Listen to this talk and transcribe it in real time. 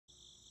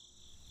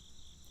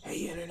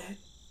Hey Internet,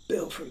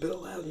 Bill from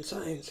Bill Loudon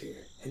Science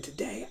here, and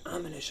today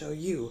I'm going to show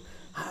you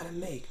how to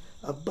make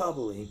a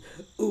bubbling,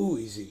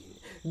 oozing,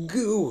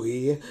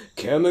 gooey,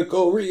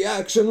 chemical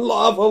reaction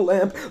lava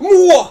lamp.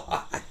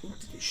 Mwah!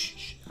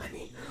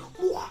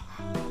 Mwah!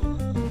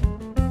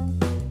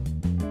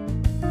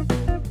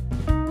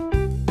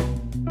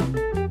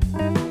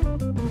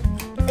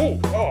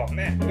 Oh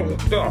man,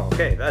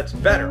 okay, that's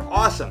better,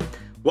 awesome.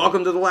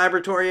 Welcome to the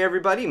laboratory,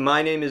 everybody.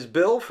 My name is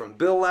Bill from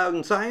Bill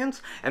Loudon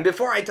Science, and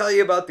before I tell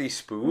you about the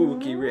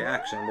spooky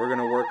reaction we're going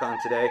to work on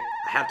today,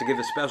 I have to give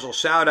a special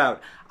shout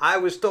out. I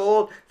was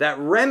told that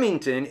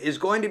Remington is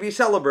going to be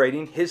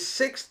celebrating his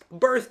 6th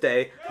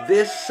birthday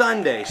this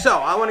Sunday. So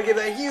I want to give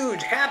a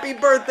huge happy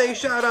birthday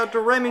shout out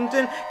to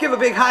Remington. Give a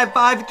big high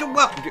five to,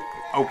 well,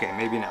 okay,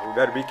 maybe not, we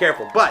better be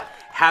careful, but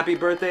happy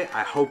birthday,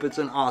 I hope it's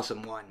an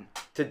awesome one.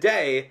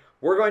 Today,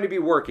 we're going to be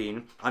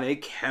working on a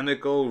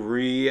chemical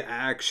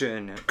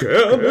reaction.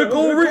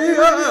 Chemical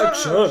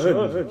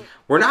reaction!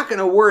 We're not going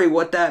to worry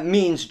what that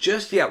means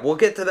just yet. We'll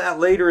get to that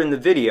later in the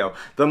video.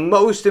 The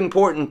most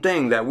important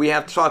thing that we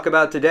have to talk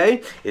about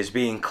today is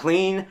being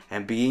clean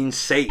and being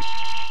safe.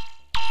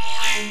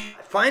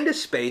 Find a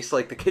space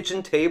like the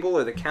kitchen table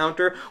or the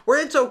counter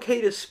where it's okay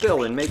to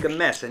spill and make a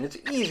mess and it's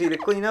easy to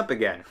clean up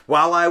again.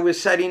 While I was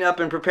setting up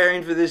and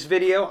preparing for this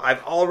video,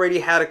 I've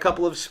already had a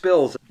couple of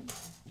spills.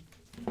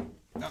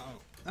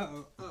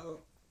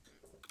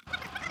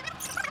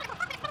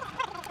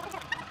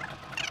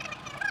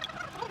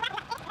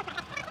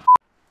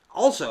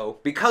 Also,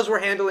 because we're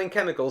handling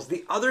chemicals,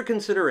 the other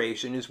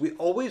consideration is we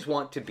always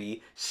want to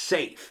be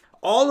safe.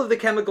 All of the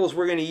chemicals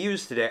we're going to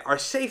use today are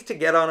safe to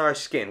get on our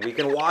skin. We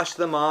can wash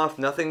them off,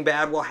 nothing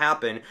bad will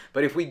happen.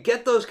 But if we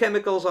get those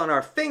chemicals on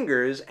our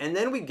fingers and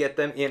then we get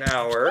them in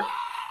our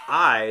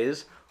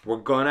eyes, we're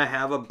gonna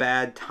have a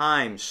bad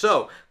time.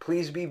 So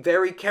please be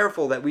very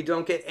careful that we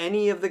don't get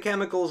any of the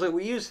chemicals that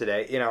we use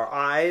today in our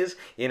eyes,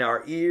 in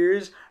our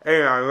ears,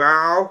 in our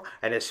mouth,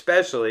 and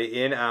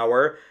especially in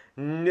our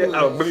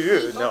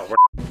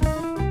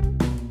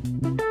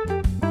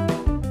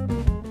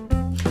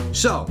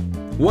So,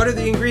 what are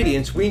the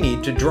ingredients we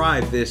need to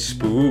drive this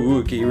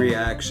spooky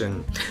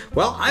reaction?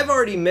 Well, I've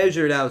already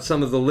measured out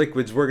some of the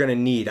liquids we're gonna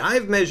need.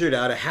 I've measured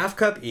out a ½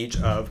 cup each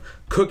of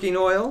cooking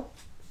oil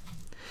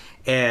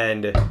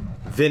and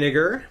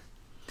vinegar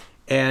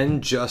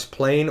and just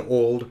plain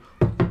old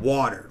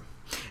water.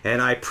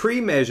 And I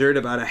pre-measured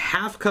about a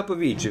 ½ cup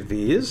of each of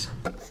these.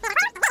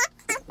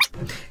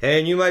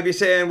 And you might be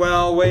saying,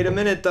 well, wait a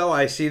minute though,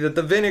 I see that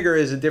the vinegar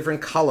is a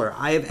different color.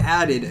 I have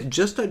added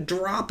just a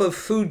drop of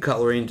food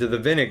coloring to the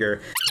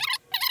vinegar.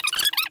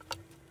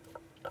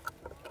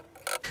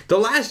 The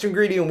last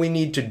ingredient we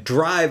need to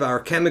drive our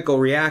chemical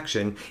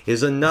reaction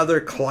is another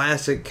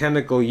classic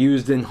chemical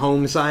used in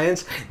home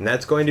science, and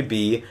that's going to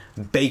be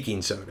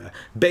baking soda.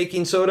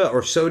 Baking soda,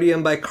 or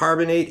sodium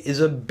bicarbonate, is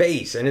a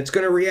base, and it's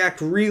going to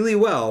react really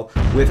well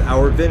with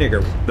our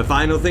vinegar. The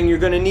final thing you're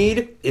going to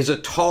need is a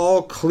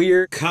tall,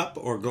 clear cup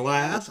or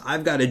glass.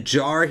 I've got a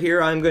jar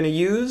here I'm going to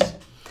use.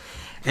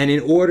 And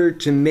in order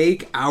to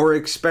make our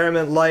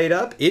experiment light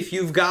up, if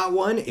you've got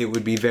one, it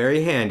would be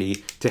very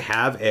handy to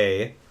have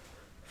a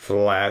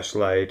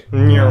flashlight.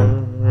 We've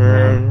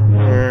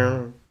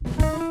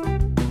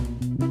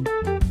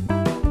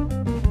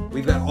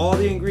got all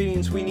the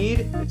ingredients we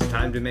need. It's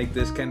time to make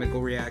this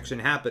chemical reaction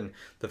happen.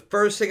 The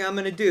first thing I'm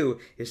going to do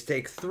is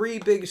take 3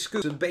 big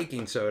scoops of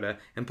baking soda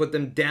and put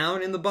them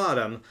down in the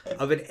bottom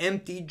of an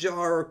empty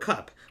jar or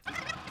cup.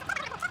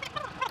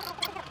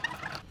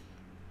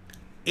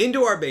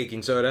 Into our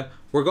baking soda,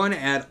 we're going to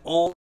add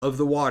all of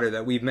the water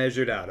that we've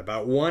measured out,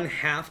 about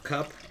 1/2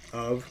 cup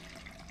of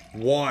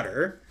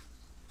water.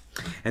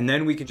 And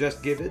then we can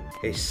just give it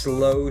a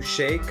slow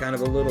shake, kind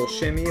of a little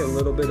shimmy, a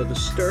little bit of a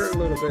stir, a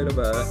little bit of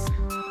a...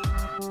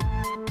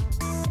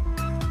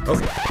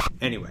 Okay,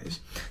 anyways,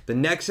 the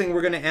next thing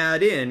we're going to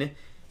add in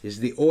is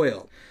the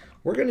oil.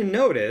 We're going to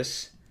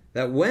notice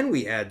that when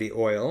we add the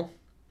oil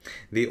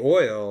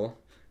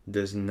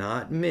does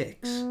not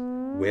mix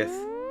with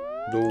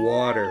the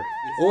water.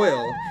 The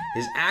oil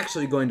is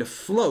actually going to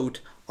float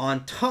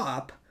on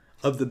top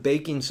of the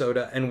baking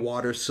soda and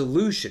water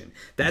solution.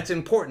 That's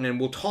important, and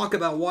we'll talk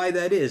about why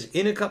that is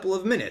in a couple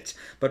of minutes.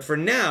 But for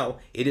now,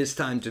 it is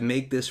time to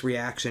make this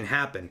reaction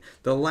happen.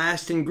 The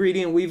last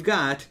ingredient we've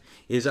got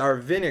is our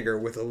vinegar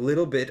with a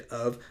little bit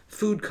of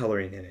food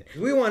coloring in it.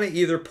 We want to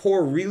either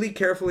pour really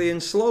carefully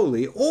and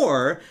slowly,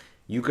 or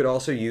you could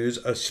also use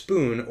a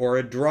spoon or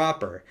a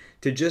dropper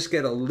to just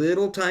get a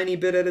little tiny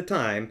bit at a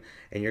time,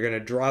 and you're going to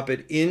drop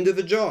it into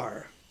the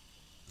jar.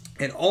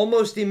 And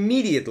almost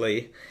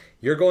immediately,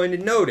 you're going to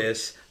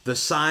notice the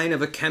sign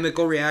of a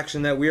chemical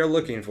reaction that we are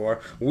looking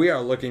for. We are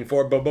looking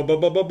for bubbles.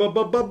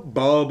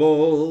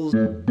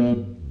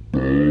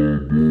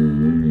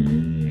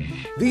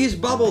 These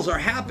bubbles are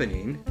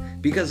happening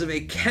because of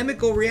a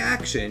chemical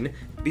reaction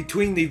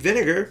between the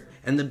vinegar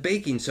and the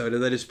baking soda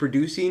that is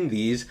producing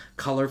these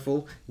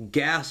colorful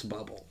gas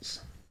bubbles.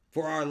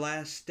 For our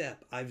last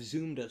step, I've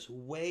zoomed us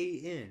way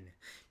in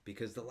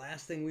because the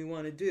last thing we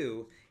want to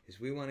do is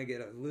we want to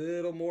get a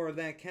little more of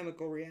that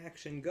chemical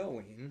reaction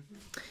going.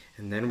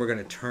 And then we're going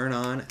to turn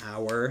on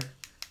our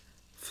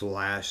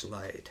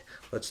flashlight.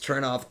 Let's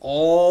turn off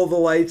all the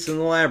lights in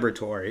the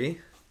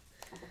laboratory.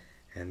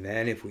 And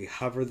then if we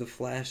hover the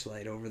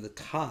flashlight over the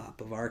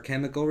top of our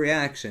chemical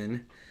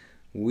reaction,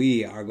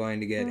 we are going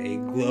to get a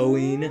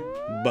glowing,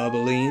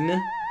 bubbling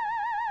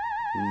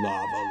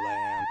lava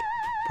lamp.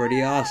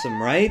 Pretty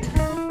awesome, right?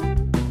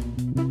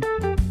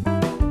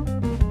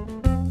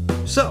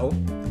 So,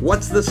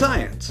 what's the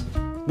science?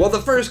 Well,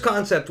 the first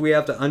concept we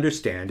have to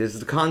understand is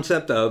the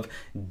concept of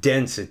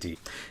density.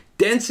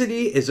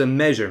 Density is a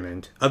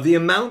measurement of the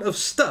amount of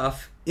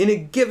stuff in a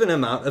given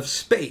amount of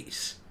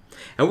space.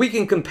 And we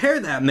can compare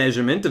that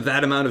measurement of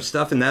that amount of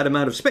stuff in that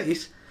amount of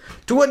space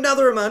to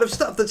another amount of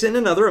stuff that's in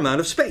another amount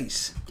of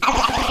space.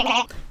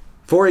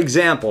 For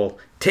example,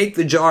 take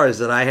the jars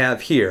that I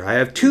have here. I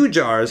have two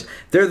jars.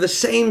 They're the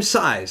same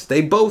size.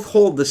 They both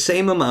hold the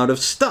same amount of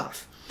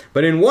stuff.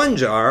 But in one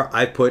jar,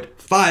 I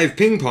put 5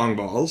 ping pong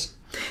balls.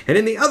 And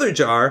in the other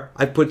jar,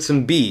 I put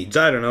some beads.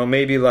 I don't know,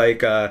 maybe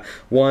like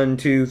 1,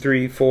 2,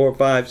 3, 4,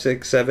 5,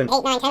 6, 7,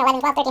 8, 9, 10, 11,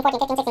 12, 13, 14,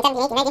 15, 16,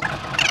 17, 18,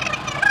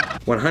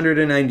 19.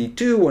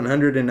 192,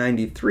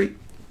 193.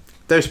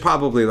 There's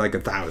probably like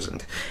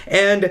 1,000.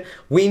 And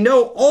we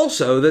know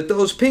also that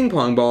those ping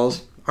pong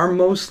balls are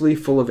mostly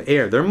full of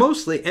air. They're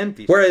mostly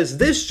empty. Whereas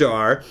this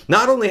jar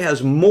not only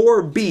has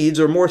more beads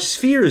or more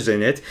spheres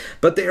in it,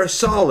 but they are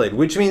solid,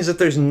 which means that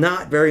there's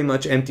not very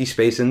much empty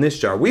space in this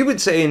jar. We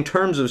would say in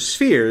terms of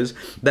spheres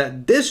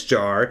that this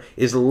jar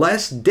is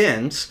less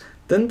dense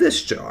than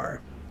this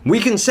jar. We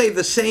can say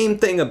the same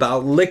thing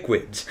about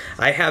liquids.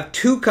 I have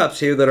 2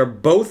 cups here that are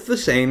both the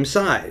same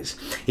size.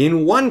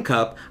 In one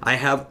cup, I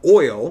have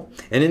oil,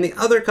 and in the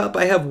other cup,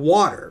 I have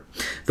water.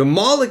 The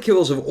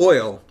molecules of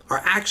oil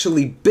are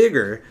actually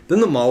bigger than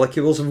the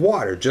molecules of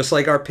water, just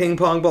like our ping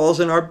pong balls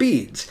and our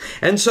beads.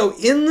 And so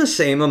in the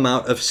same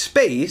amount of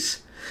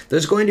space,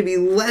 there's going to be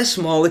less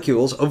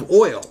molecules of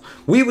oil.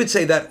 We would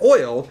say that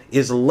oil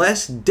is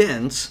less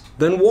dense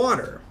than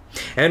water.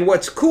 And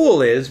what's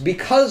cool is,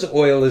 because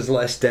oil is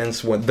less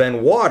dense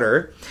than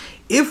water,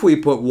 if we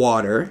put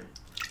water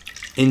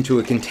into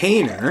a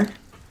container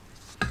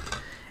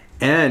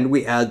and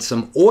we add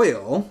some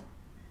oil,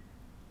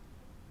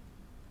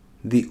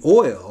 the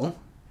oil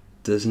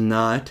does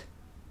not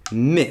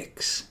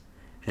mix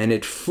and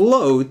it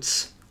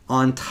floats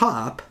on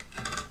top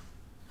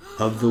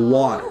of the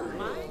water.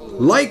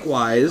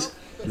 Likewise,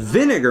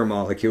 vinegar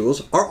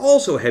molecules are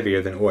also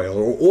heavier than oil,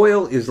 or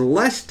oil is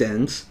less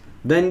dense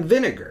than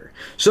vinegar.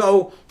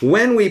 So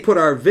when we put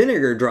our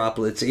vinegar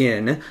droplets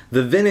in,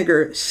 the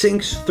vinegar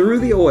sinks through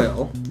the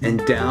oil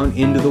and down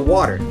into the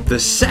water. The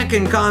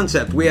second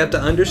concept we have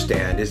to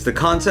understand is the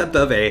concept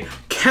of a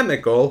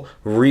chemical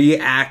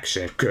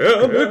reaction.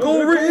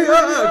 Chemical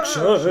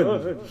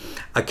reaction!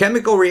 A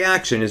chemical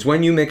reaction is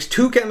when you mix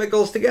 2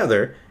 chemicals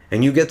together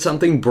and you get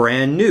something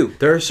brand new.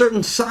 There are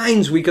certain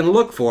signs we can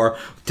look for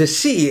to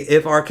see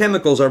if our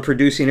chemicals are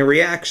producing a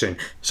reaction.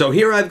 So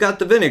here I've got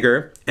the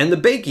vinegar and the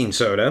baking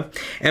soda,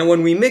 and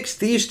when we mix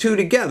these 2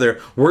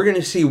 together, we're going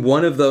to see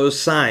one of those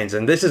signs.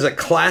 And this is a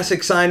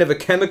classic sign of a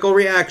chemical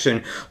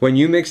reaction. When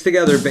you mix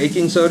together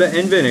baking soda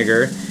and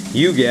vinegar,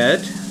 you get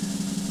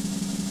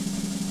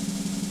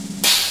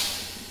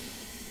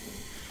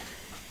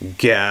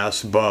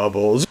gas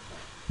bubbles.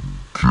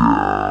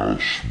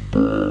 Gas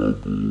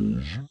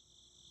bubbles.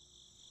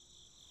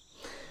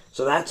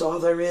 So that's all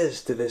there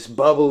is to this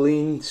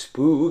bubbling,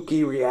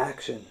 spooky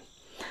reaction.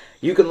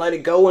 You can let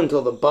it go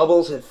until the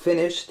bubbles have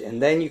finished,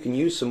 and then you can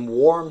use some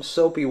warm,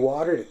 soapy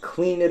water to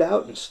clean it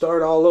out and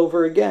start all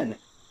over again.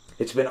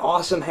 It's been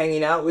awesome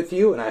hanging out with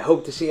you, and I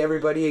hope to see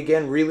everybody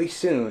again really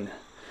soon.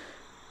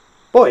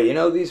 Boy, you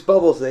know, these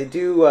bubbles,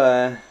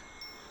 they're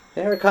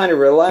kind of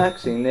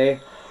relaxing. They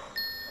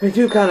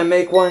do kind of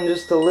make one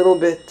just a little